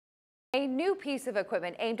A new piece of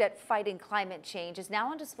equipment aimed at fighting climate change is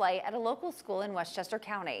now on display at a local school in Westchester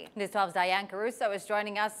County. News 12's Diane Caruso is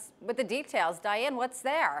joining us with the details. Diane, what's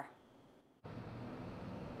there?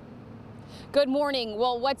 Good morning.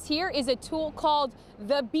 Well, what's here is a tool called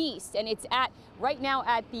the Beast, and it's right now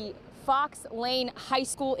at the Fox Lane High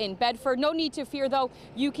School in Bedford. No need to fear, though.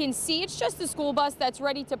 You can see it's just a school bus that's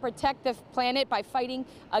ready to protect the planet by fighting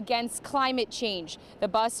against climate change. The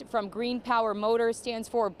bus from Greenpower Motor stands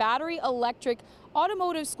for Battery Electric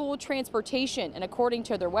Automotive School Transportation, and according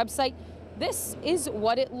to their website, this is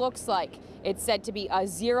what it looks like. It's said to be a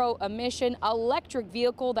zero-emission electric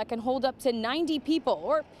vehicle that can hold up to 90 people,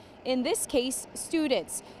 or in this case,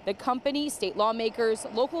 students. The company, state lawmakers,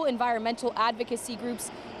 local environmental advocacy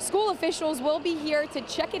groups, school officials will be here to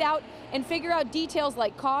check it out and figure out details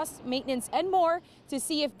like cost, maintenance, and more to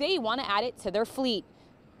see if they want to add it to their fleet.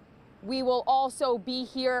 We will also be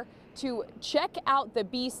here to check out the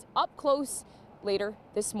Beast up close later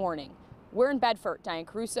this morning. We're in Bedford. Diane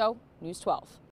Caruso, News 12.